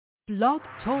Blog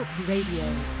Talk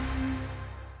Radio.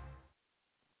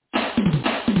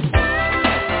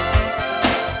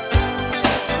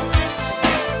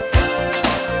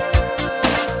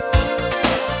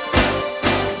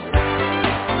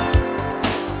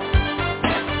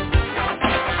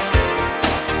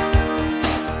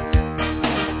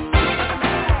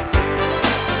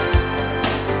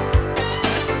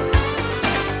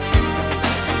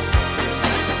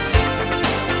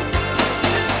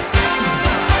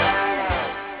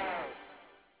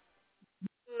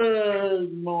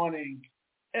 Good morning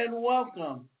and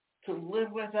welcome to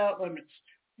Live Without Limits.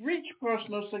 Reach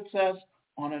personal success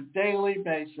on a daily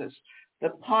basis.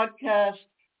 The podcast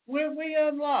where we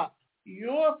unlock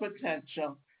your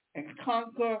potential and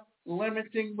conquer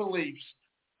limiting beliefs.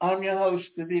 I'm your host,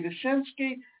 Davida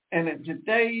Shinsky, and in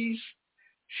today's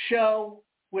show,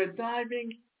 we're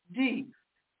diving deep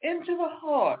into the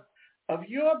heart of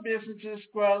your business's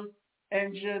growth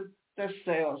engine, the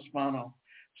sales funnel.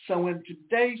 So in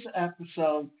today's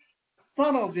episode,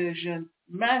 Funnel Vision,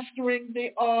 Mastering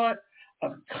the Art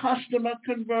of Customer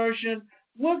Conversion,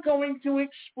 we're going to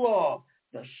explore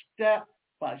the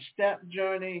step-by-step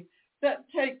journey that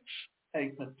takes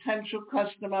a potential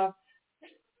customer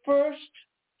first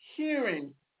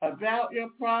hearing about your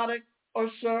product or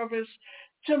service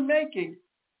to making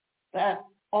that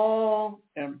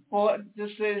all-important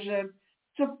decision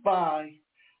to buy.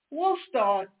 We'll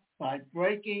start by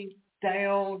breaking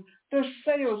down the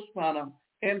sales funnel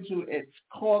into its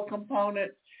core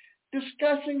components,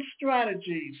 discussing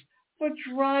strategies for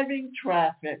driving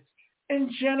traffic and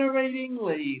generating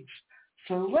leads.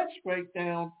 So let's break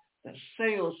down the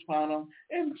sales funnel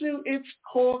into its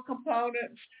core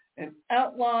components and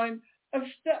outline a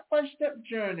step-by-step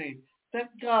journey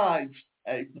that guides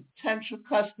a potential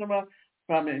customer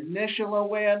from initial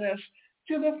awareness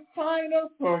to the final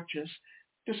purchase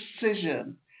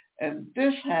decision. And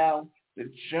this is how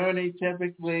the journey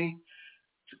typically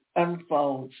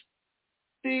unfolds.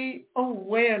 The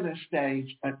awareness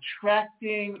stage,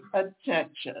 attracting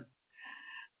attention,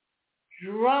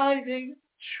 driving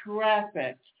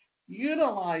traffic.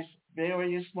 Utilize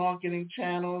various marketing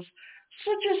channels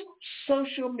such as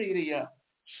social media,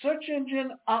 search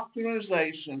engine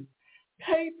optimization,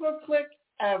 pay-per-click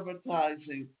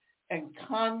advertising, and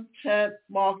content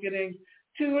marketing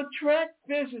to attract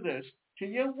visitors to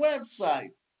your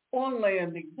website or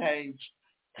landing page.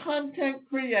 Content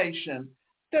creation.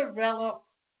 Develop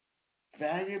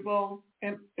valuable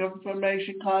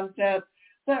information content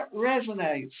that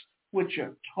resonates with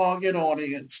your target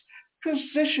audience.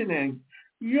 Positioning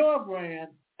your brand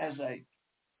as a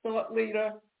thought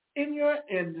leader in your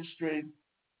industry.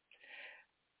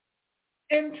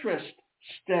 Interest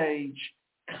stage.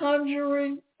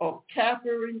 Conjuring or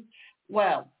capturing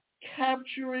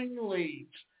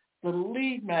leads. The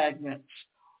lead magnets.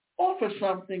 Offer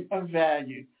something of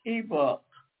value. Ebook,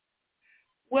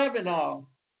 webinar,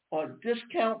 or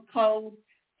discount code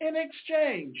in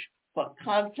exchange for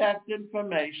contact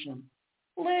information.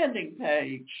 Landing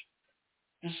page.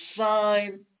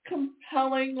 Design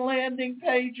compelling landing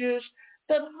pages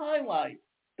that highlight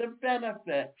the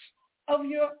benefits of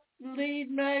your lead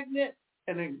magnet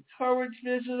and encourage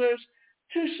visitors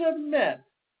to submit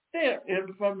their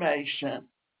information.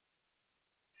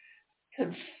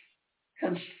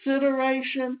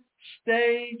 Consideration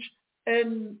stage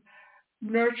and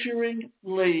nurturing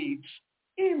leads.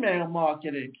 Email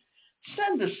marketing.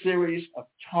 Send a series of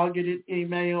targeted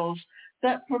emails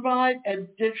that provide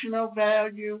additional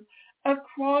value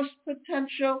across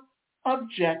potential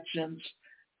objections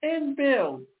and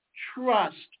build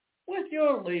trust with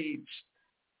your leads.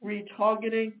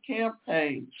 Retargeting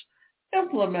campaigns.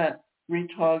 Implement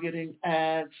retargeting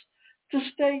ads to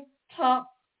stay top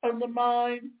of the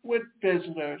mind with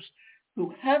visitors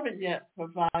who haven't yet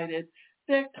provided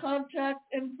their contact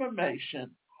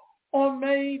information or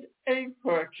made a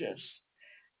purchase.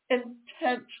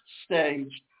 Intent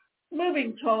stage.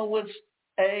 Moving towards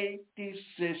a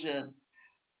decision.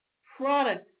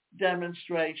 Product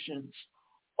demonstrations.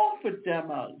 Offer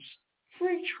demos,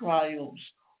 free trials,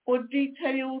 or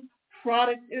detailed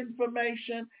product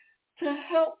information to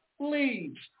help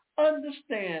leads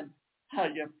understand how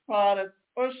your product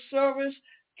or service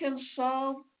can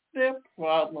solve their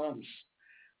problems.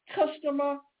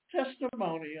 Customer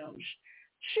testimonials.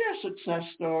 Share success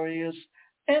stories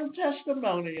and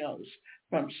testimonials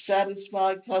from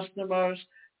satisfied customers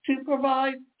to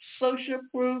provide social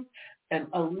proof and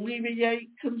alleviate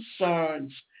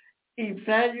concerns.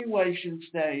 Evaluation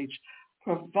stage.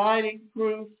 Providing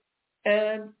proof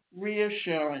and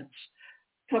reassurance.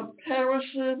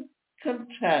 Comparison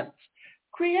content.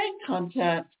 Create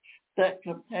content that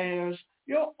compares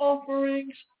your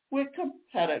offerings with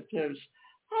competitors,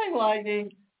 highlighting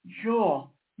your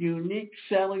unique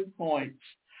selling points.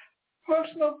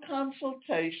 Personal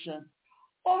consultation.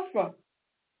 Offer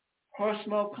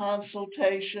personal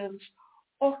consultations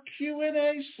or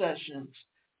Q&A sessions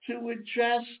to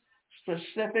address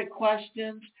specific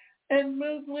questions and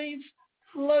move leads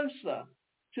closer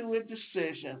to a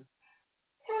decision.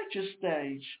 Purchase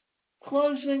stage,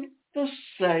 closing the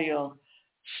sale,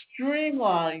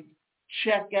 streamlined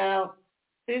checkout,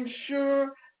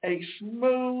 ensure a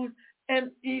smooth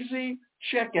and easy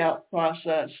checkout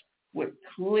process with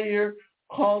clear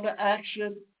call to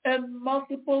action and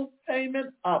multiple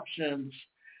payment options.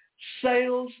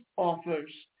 Sales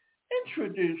offers,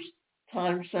 introduce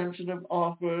time-sensitive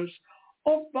offers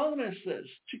or bonuses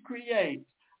to create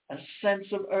a sense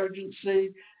of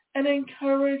urgency and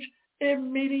encourage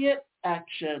immediate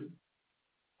action.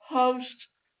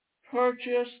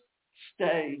 Post-purchase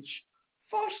stage,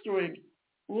 fostering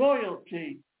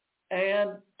loyalty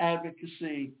and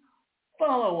advocacy.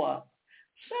 Follow up.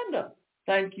 Send a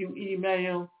thank you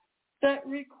email that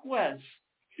requests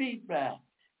feedback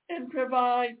and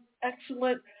provide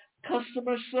excellent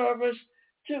customer service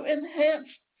to enhance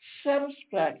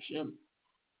satisfaction.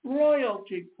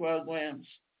 Loyalty programs.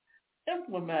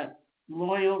 Implement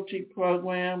loyalty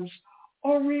programs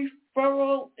or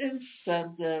referral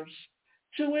incentives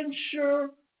to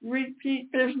ensure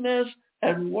repeat business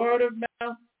and word of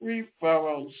mouth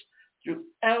referrals.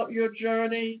 Throughout your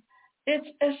journey, it's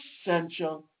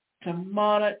essential to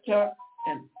monitor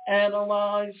and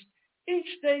analyze each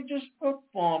stage's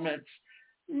performance,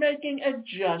 making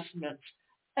adjustments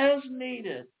as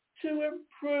needed to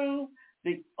improve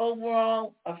the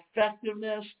overall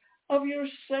effectiveness of your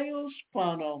sales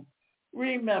funnel.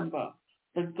 Remember,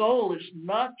 the goal is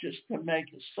not just to make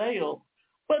a sale,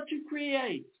 but to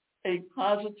create a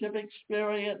positive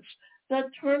experience that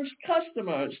turns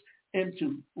customers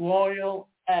into loyal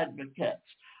advocates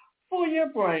for your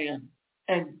brand.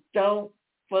 And don't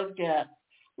forget,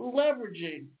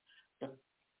 leveraging the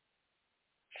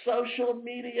social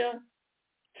media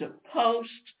to post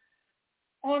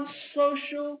on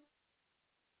social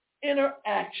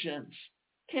interactions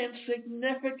can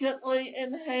significantly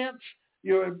enhance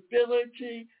your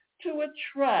ability to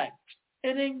attract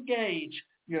and engage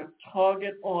your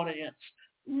target audience,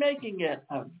 making it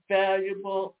a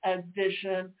valuable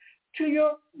addition to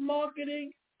your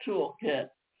marketing toolkit.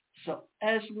 So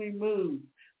as we move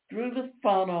through the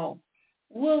funnel,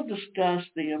 we'll discuss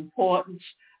the importance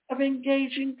of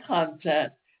engaging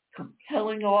content,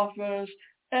 compelling offers,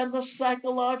 and the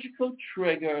psychological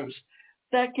triggers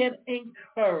that can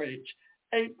encourage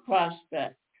a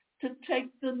prospect to take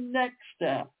the next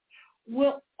step.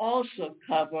 We'll also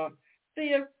cover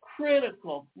the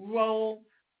critical role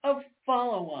of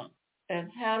follow-up and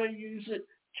how to use it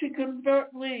to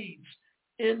convert leads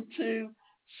into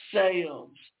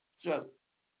sales. So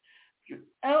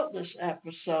throughout this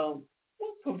episode,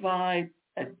 we'll provide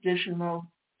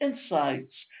additional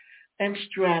insights and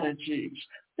strategies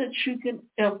that you can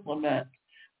implement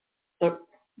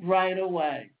right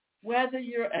away. Whether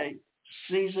you're a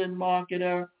seasoned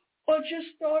marketer or just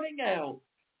starting out,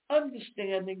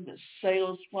 understanding the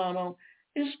sales funnel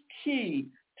is key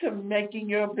to making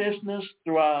your business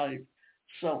thrive.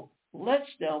 So let's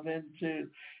delve into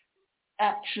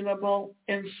actionable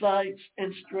insights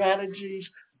and strategies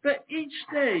for each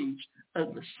stage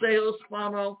of the sales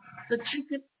funnel that you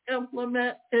can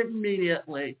implement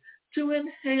immediately to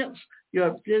enhance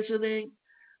your visiting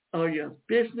or your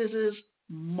business's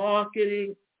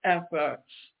marketing efforts.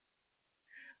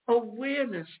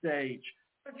 Awareness stage,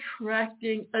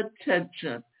 attracting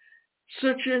attention.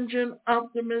 Search engine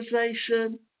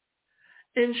optimization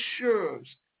ensures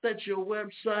that your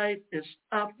website is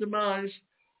optimized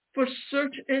for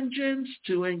search engines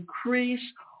to increase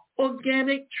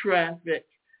organic traffic.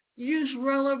 Use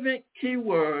relevant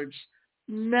keywords,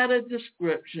 meta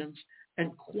descriptions,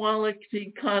 and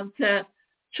quality content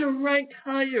to rank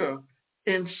higher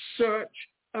in search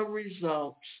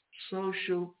results.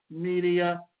 Social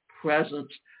media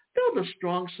presence. Build a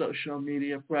strong social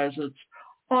media presence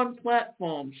on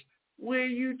platforms where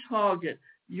you target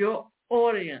your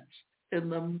audience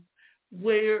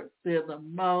where they're the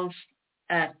most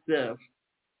active.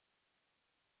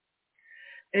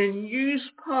 And use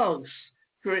posts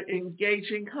for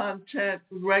engaging content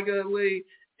regularly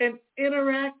and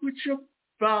interact with your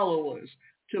followers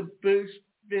to boost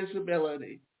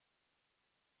visibility.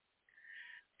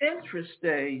 Interest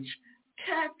stage,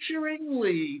 capturing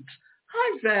leads.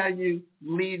 High-value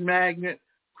lead magnet.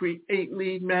 Create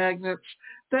lead magnets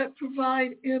that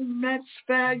provide immense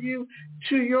value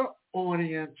to your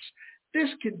audience. This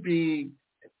could be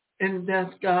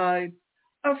in-depth guide,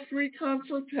 a free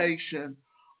consultation,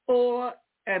 or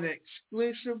an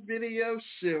exclusive video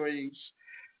series.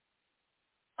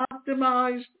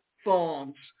 Optimized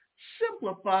forms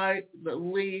simplify the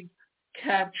lead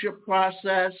capture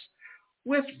process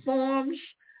with forms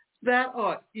that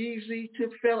are easy to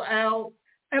fill out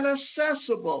and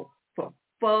accessible for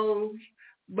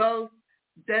both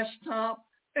desktop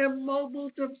and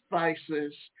mobile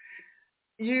devices.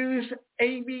 Use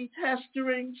A/B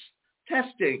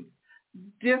testing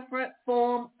different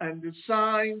form and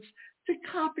designs to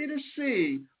copy to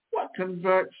see what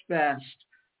converts best.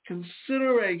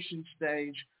 Consideration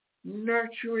stage,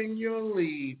 nurturing your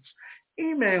leads.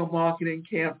 Email marketing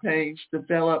campaigns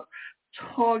develop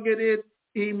targeted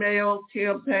email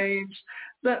campaigns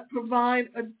that provide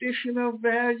additional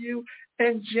value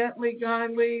and gently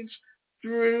guide leads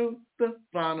through the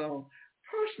funnel.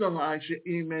 Personalize your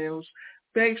emails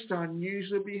based on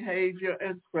user behavior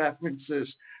and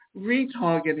preferences.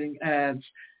 Retargeting ads.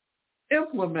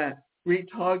 Implement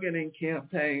retargeting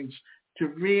campaigns to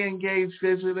re-engage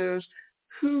visitors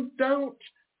who don't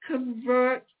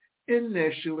convert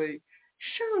initially.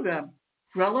 Show them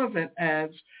relevant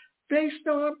ads based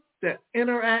on their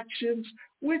interactions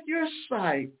with your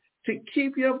site to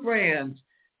keep your brand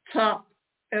top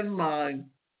in mind.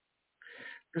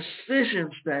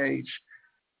 Decision stage,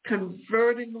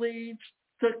 converting leads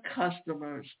to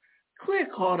customers. Clear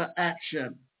call to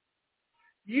action.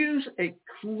 Use a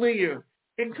clear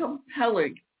and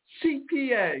compelling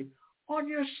CPA on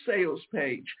your sales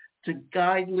page to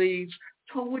guide leads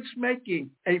towards making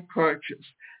a purchase.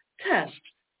 Test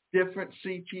different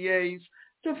CPAs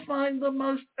to find the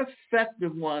most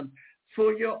effective one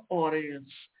for your audience.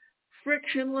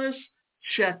 Frictionless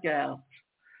checkout.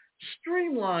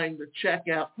 Streamline the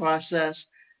checkout process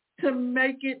to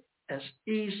make it as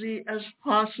easy as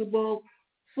possible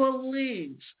for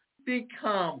leads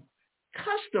become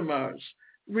customers.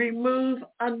 Remove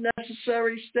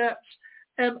unnecessary steps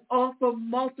and offer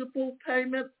multiple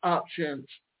payment options.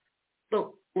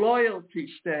 The loyalty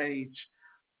stage,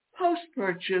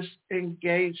 post-purchase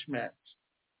engagement.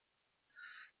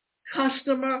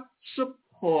 Customer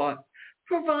support.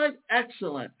 Provide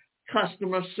excellent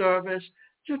customer service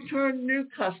to turn new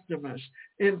customers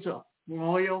into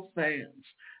loyal fans.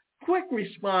 Quick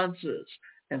responses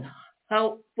and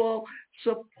helpful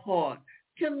support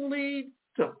can lead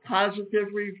to positive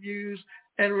reviews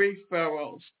and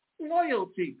referrals.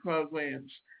 Loyalty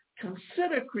programs.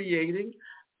 Consider creating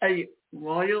a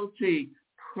loyalty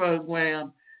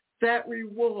program that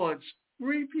rewards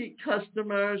repeat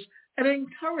customers and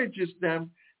encourages them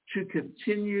to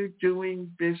continue doing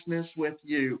business with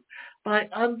you. By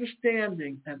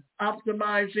understanding and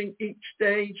optimizing each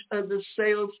stage of the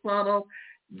sales funnel,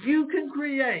 you can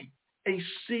create a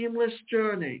seamless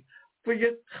journey for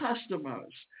your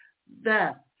customers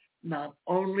that not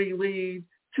only lead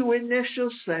to initial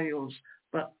sales,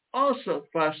 but also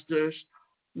fosters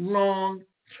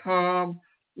long-term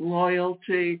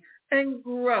loyalty and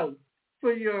growth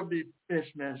for your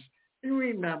business. And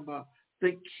remember,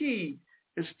 the key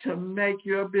is to make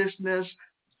your business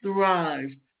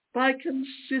thrive by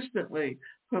consistently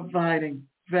providing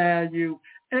value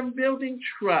and building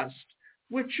trust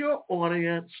with your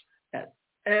audience at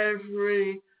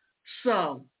every.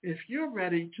 So, if you're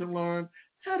ready to learn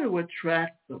how to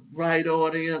attract the right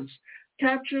audience,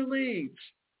 capture leads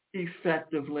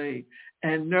effectively,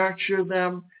 and nurture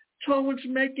them towards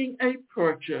making a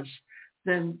purchase,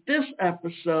 then this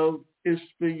episode is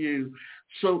for you.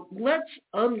 So let's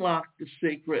unlock the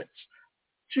secrets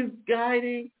to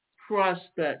guiding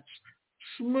prospects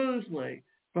smoothly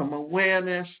from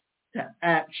awareness to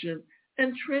action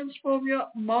and transform your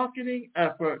marketing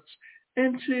efforts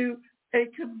into a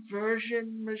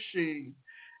conversion machine.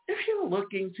 If you're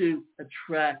looking to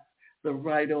attract the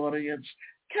right audience,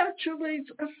 capture leads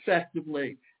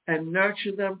effectively, and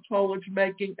nurture them towards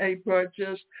making a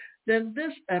purchase, then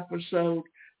this episode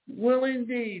will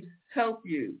indeed help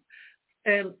you.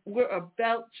 And we're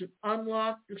about to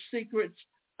unlock the secrets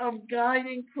of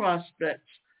guiding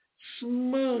prospects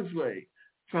smoothly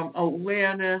from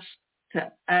awareness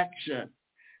to action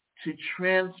to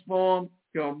transform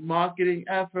your marketing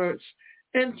efforts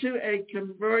into a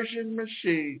conversion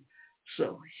machine.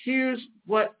 So here's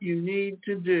what you need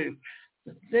to do.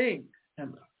 The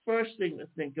first thing to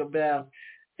think about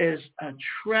is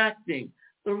attracting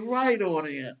the right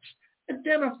audience.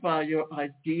 Identify your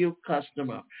ideal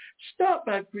customer. Start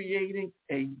by creating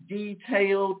a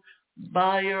detailed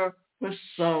buyer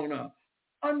persona.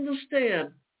 Understand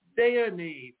their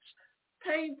needs,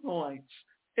 pain points,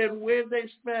 and where they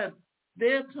spend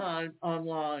their time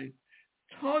online.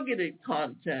 targeted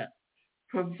content.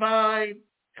 Provide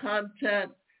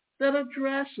content that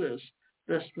addresses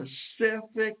the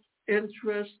specific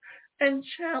interests and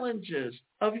challenges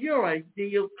of your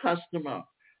ideal customer.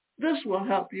 This will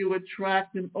help you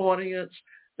attract an audience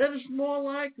that is more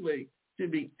likely to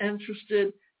be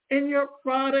interested in your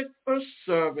product or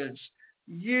service.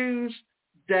 Use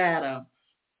data,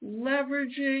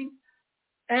 leveraging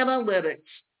analytics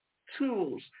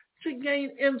tools to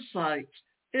gain insights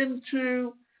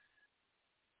into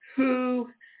who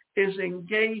is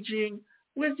engaging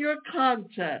with your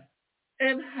content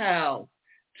and how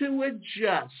to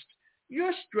adjust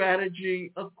your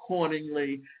strategy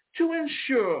accordingly to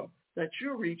ensure that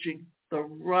you're reaching the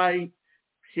right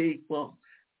people,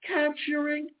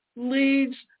 capturing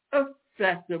leads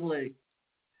effectively.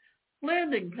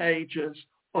 Landing pages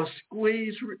or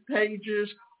squeeze pages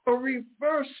or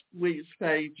reverse squeeze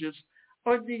pages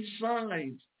are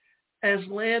designed as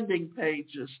landing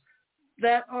pages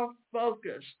that are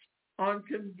focused on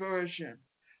conversion.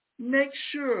 Make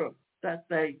sure that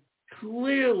they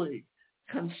clearly,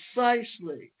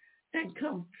 concisely, and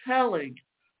compelling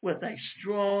with a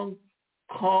strong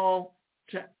call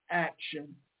to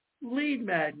action. Lead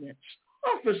magnets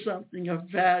offer something of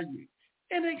value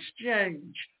in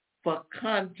exchange for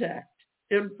contact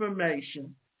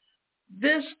information.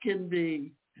 This can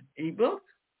be an ebook,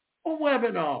 a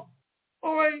webinar,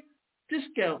 or a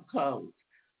discount code.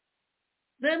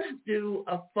 Then do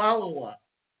a follow-up.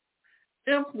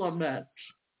 Implement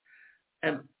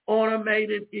an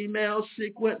automated email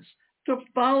sequence to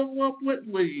follow up with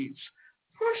leads.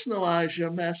 Personalize your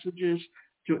messages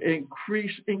to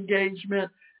increase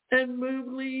engagement and move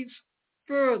leads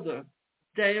further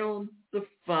down the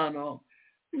funnel.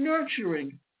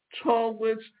 Nurturing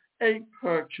towards a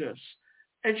purchase.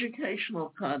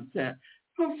 Educational content.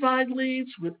 Provide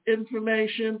leads with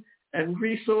information and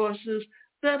resources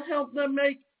that help them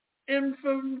make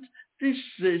informed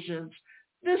decisions.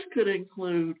 This could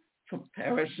include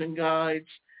comparison guides,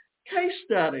 case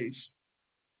studies,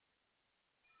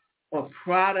 or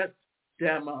product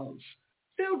demos.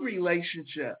 Build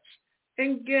relationships.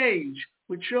 Engage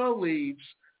with your leads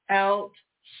out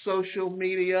social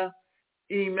media,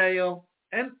 email,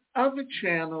 and other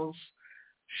channels.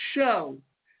 Show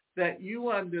that you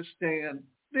understand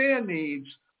their needs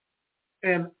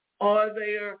and are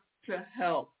there to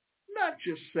help, not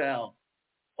just sell.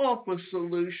 Offer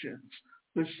solutions.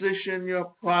 Position your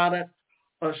product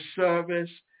or service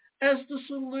as the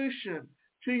solution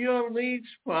to your leads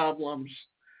problems.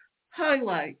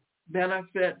 Highlight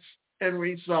benefits and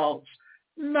results,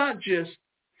 not just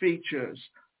features.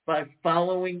 By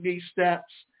following these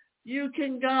steps, you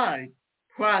can guide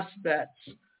prospects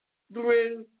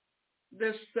through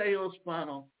this sales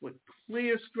funnel with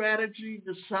clear strategy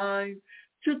designed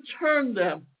to turn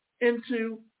them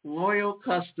into loyal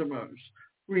customers.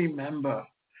 Remember,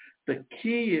 the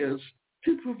key is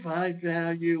to provide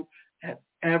value at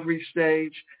every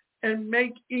stage and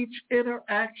make each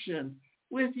interaction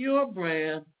with your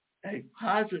brand a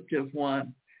positive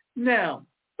one. Now,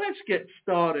 let's get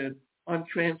started on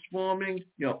transforming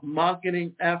your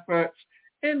marketing efforts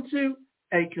into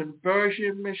a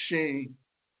conversion machine.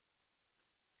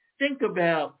 Think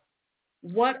about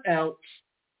what else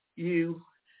you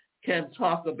can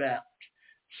talk about.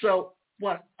 So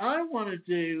what I want to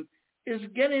do is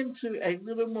get into a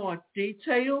little more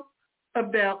detail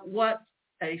about what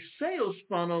a sales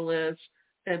funnel is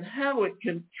and how it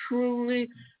can truly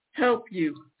help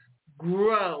you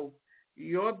grow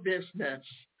your business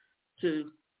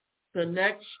to the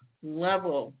next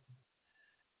level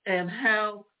and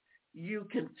how you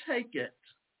can take it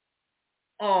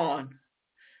on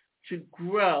to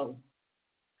grow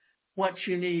what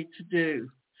you need to do.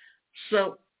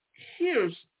 So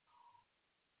here's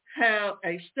how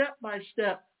a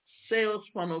step-by-step sales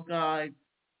funnel guide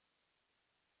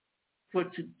for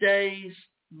today's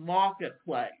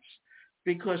marketplace,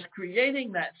 because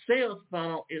creating that sales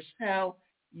funnel is how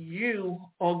you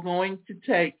are going to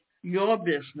take your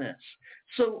business.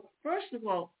 So first of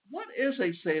all, what is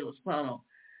a sales funnel?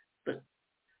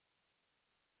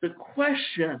 The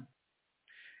question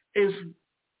is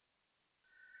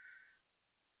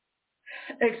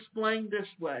explained this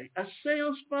way. A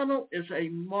sales funnel is a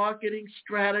marketing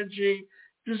strategy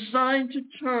designed to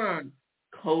turn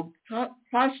cold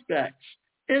prospects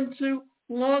into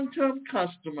long-term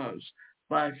customers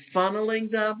by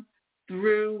funneling them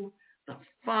through the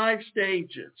 5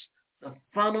 stages. The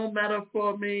funnel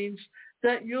metaphor means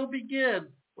that you'll begin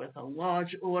with a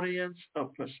large audience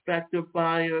of prospective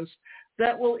buyers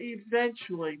that will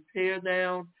eventually pare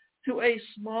down to a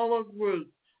smaller group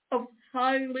of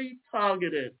highly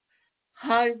targeted,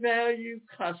 high-value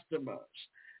customers,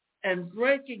 and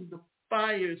breaking the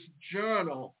buyer's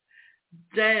journal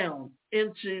down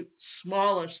into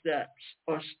smaller steps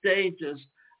or stages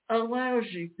allows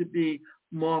you to be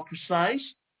more precise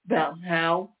about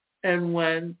how and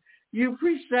when you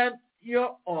present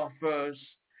your offers.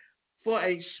 For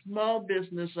a small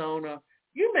business owner,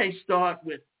 you may start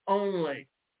with only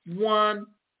one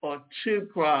or two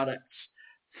products.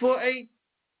 For a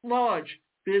large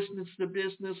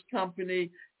business-to-business company,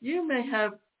 you may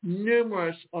have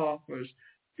numerous offers,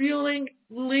 fueling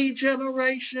lead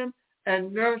generation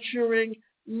and nurturing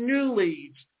new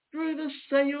leads through the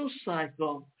sales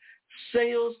cycle,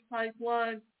 sales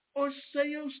pipeline, or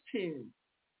sales team.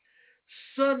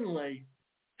 Suddenly,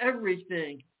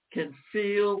 everything can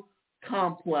feel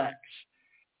complex.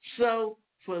 So,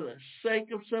 for the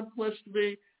sake of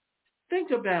simplicity,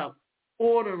 think about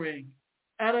ordering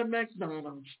at a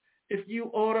McDonald's. If you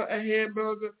order a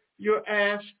hamburger, you're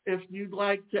asked if you'd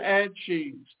like to add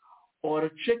cheese.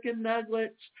 Order chicken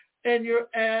nuggets, and you're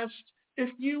asked if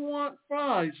you want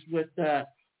fries with that.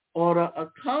 Order a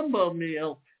combo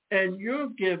meal, and you're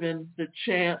given the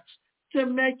chance to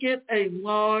make it a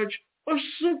large or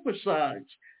supersize.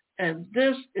 And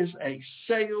this is a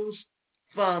sales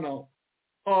funnel,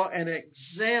 or an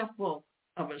example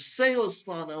of a sales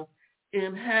funnel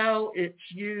in how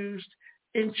it's used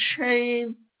in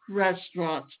chain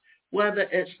restaurants, whether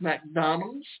it's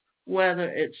McDonald's, whether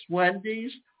it's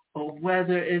Wendy's, or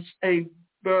whether it's a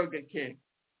Burger King.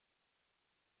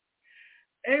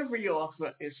 Every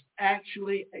offer is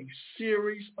actually a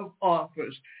series of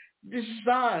offers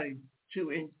designed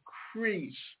to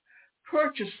increase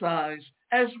purchase size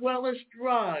as well as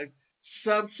drive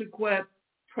subsequent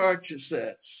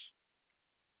purchases.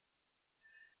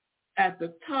 At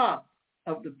the top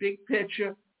of the big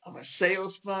picture of a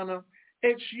sales funnel,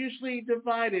 it's usually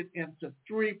divided into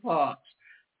three parts.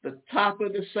 The top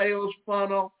of the sales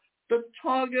funnel, the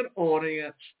target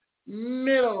audience,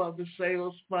 middle of the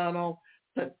sales funnel,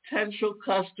 potential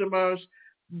customers,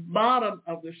 bottom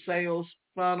of the sales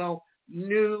funnel,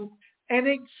 new and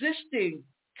existing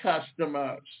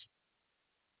customers.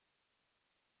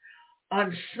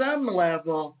 On some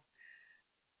level,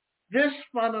 this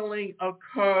funneling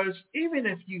occurs even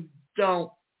if you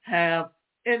don't have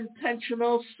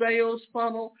intentional sales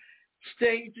funnel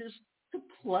stages to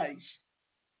place.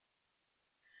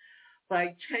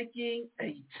 By taking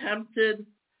a tempted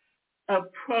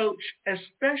approach,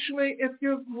 especially if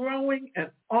you're growing an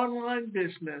online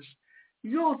business,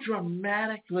 you'll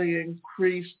dramatically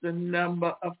increase the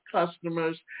number of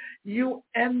customers you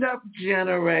end up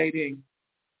generating.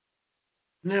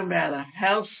 No matter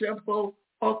how simple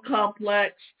or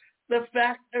complex, the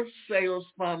fact of sales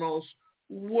funnels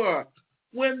work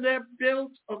when they're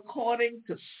built according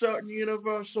to certain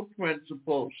universal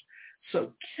principles.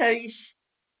 So case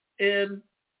in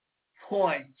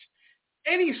point,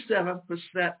 87%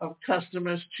 of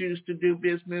customers choose to do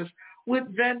business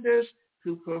with vendors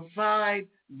who provide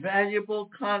valuable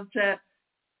content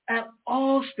at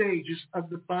all stages of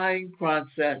the buying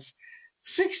process.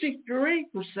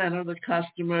 63% of the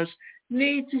customers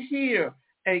need to hear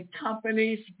a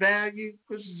company's value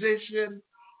position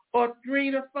or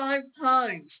 3 to 5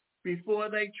 times before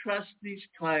they trust these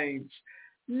claims.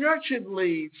 Nurtured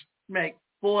leads make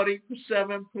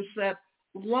 47%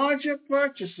 larger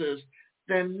purchases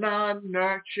than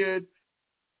non-nurtured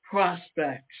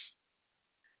prospects.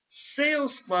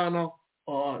 Sales funnel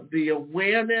are the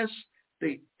awareness,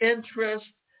 the interest,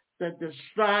 the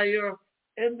desire,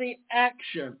 and the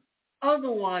action,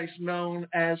 otherwise known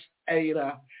as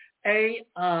AIDA,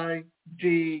 A-I-D-A.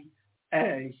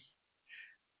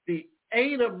 The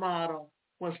AIDA model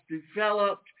was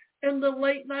developed in the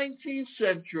late 19th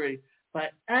century by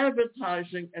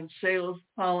advertising and sales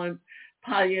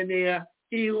pioneer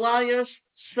Elias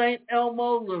St.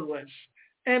 Elmo Lewis,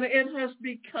 and it has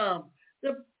become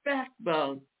the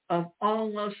backbone of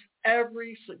almost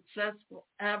every successful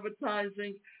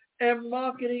advertising and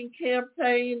marketing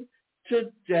campaign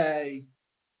today.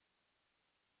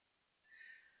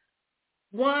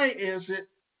 Why is it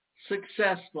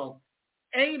successful?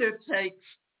 AIDA takes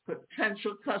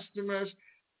potential customers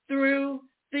through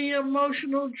the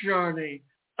emotional journey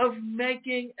of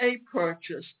making a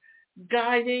purchase,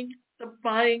 guiding the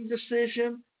buying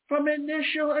decision from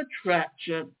initial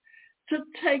attraction to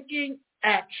taking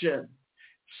action.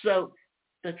 So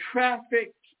the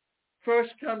traffic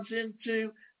first comes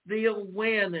into the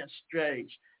awareness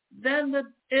stage, then the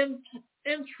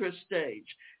interest stage,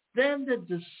 then the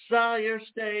desire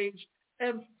stage,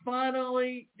 and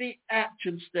finally the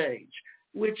action stage,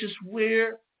 which is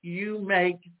where you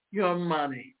make your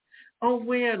money.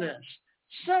 Awareness.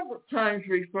 sometimes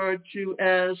referred to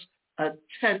as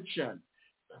attention.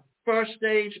 The first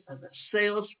stage of the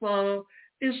sales funnel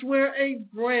is where a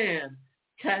brand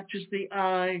catches the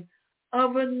eye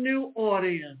of a new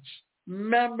audience,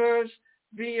 members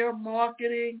via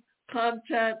marketing,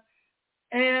 content,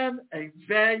 and a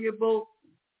valuable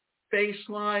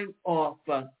baseline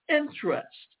offer, interest.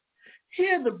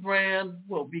 Here the brand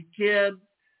will begin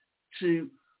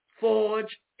to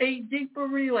forge a deeper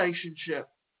relationship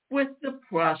with the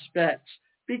prospects,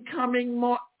 becoming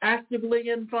more actively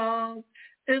involved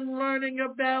in learning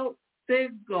about their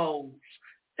goals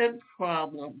and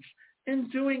problems. In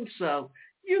doing so,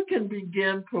 you can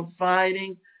begin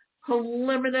providing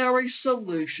preliminary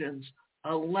solutions,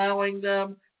 allowing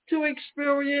them to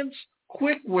experience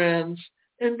quick wins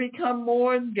and become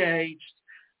more engaged.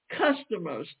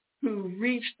 Customers who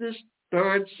reach this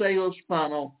third sales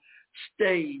funnel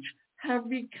stage have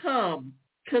become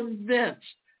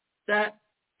convinced that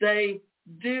they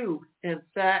do, in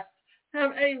fact,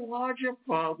 have a larger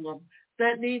problem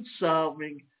that needs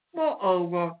solving.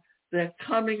 Moreover, they're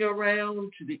coming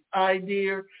around to the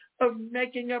idea of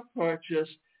making a purchase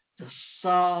to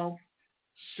solve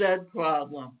said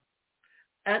problem.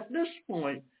 At this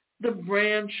point, the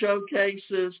brand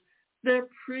showcases their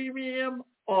premium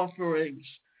offerings,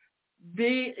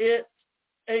 be it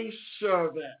a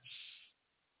service.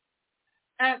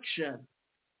 Action.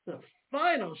 The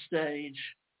final stage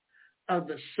of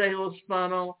the sales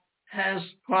funnel has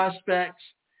prospects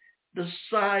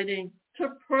deciding to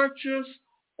purchase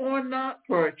or not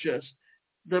purchase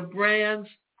the brand's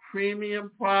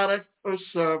premium product or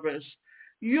service.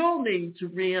 You'll need to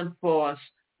reinforce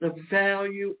the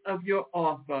value of your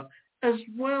offer as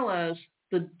well as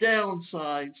the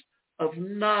downsides of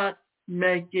not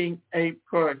making a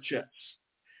purchase.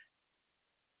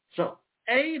 So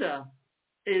ADA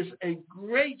is a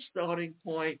great starting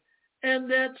point, and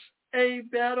that's a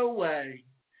better way.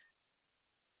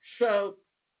 So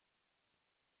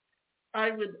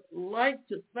I would like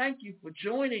to thank you for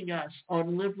joining us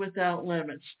on Live Without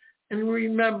Limits. And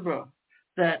remember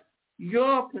that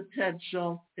your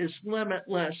potential is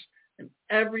limitless, and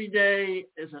every day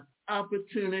is an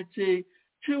opportunity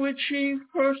to achieve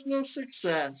personal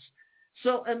success.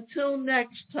 So until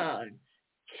next time,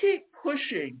 keep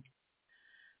pushing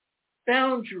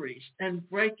boundaries and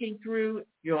breaking through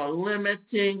your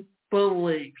limiting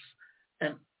beliefs.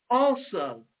 And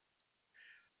also,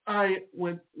 I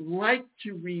would like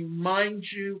to remind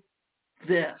you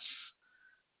this,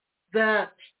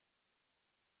 that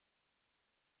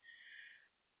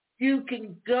you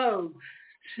can go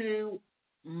to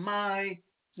my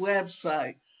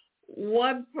website,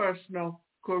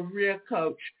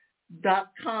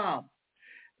 onepersonalcareercoach.com.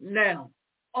 Now,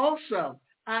 also,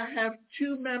 I have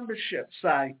two membership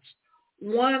sites.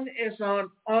 One is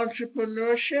on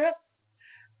entrepreneurship,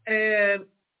 and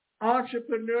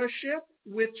entrepreneurship,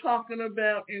 we're talking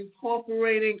about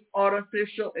incorporating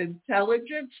artificial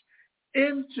intelligence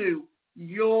into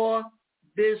your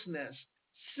business,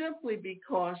 simply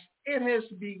because it has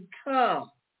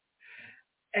become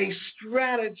a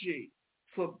strategy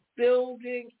for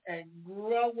building and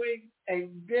growing a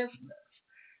business.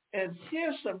 And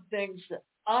here's some things that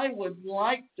I would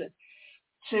like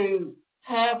to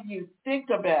have you think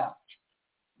about,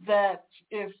 that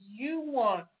if you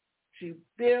want to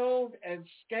build and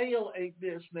scale a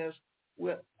business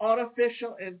with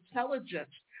artificial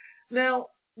intelligence.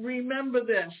 Now, remember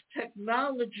this,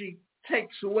 technology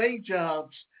takes away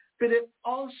jobs, but it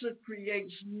also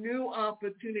creates new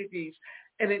opportunities.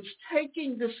 And it's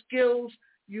taking the skills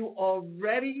you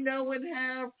already know and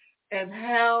have, and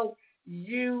how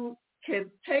you can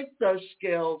take those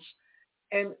skills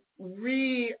and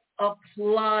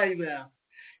reapply them.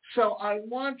 So I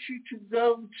want you to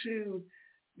go to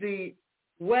the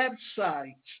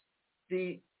website,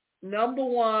 the number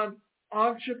one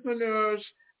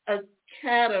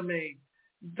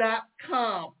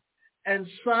entrepreneursacademy.com, and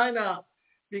sign up,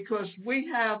 because we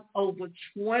have over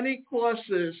 20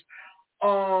 courses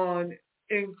on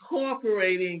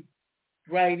incorporating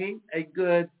writing a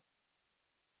good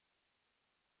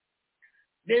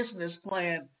business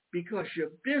plan, because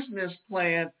your business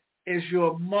plan is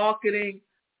your marketing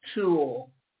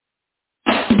tool.